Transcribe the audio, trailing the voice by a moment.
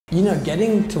You know,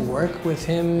 getting to work with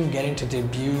him, getting to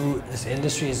debut this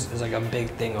industry is like a big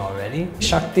thing already.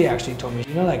 Shakti actually told me,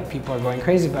 you know, like people are going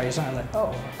crazy about your song. I'm like,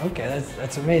 oh, okay,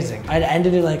 that's amazing. I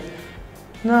ended it like,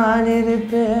 no, I need it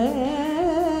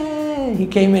bad. He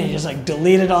came in and just like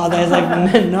deleted all that. He's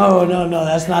like, no,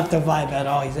 that's not the vibe at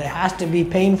all. He said, it has to be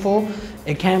painful.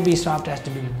 It can't be soft, it has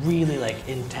to be really like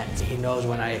intense. He knows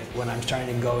when I'm starting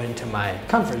to go into my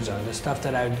comfort zone, the stuff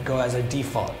that I would go as a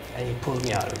default, and he pulls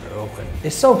me out of it real quick.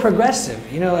 It's so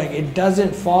progressive, you know, like it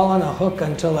doesn't fall on a hook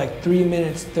until like 3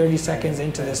 minutes, 30 seconds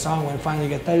into the song when finally you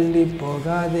get Thalli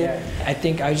Pogathey. I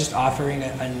think I was just offering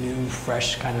a new,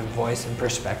 fresh kind of voice and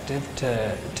perspective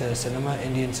to cinema,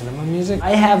 Indian cinema music.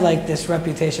 I have like this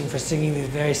reputation for singing these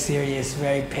very serious,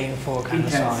 very painful kind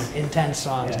of songs, intense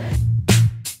songs. Yeah.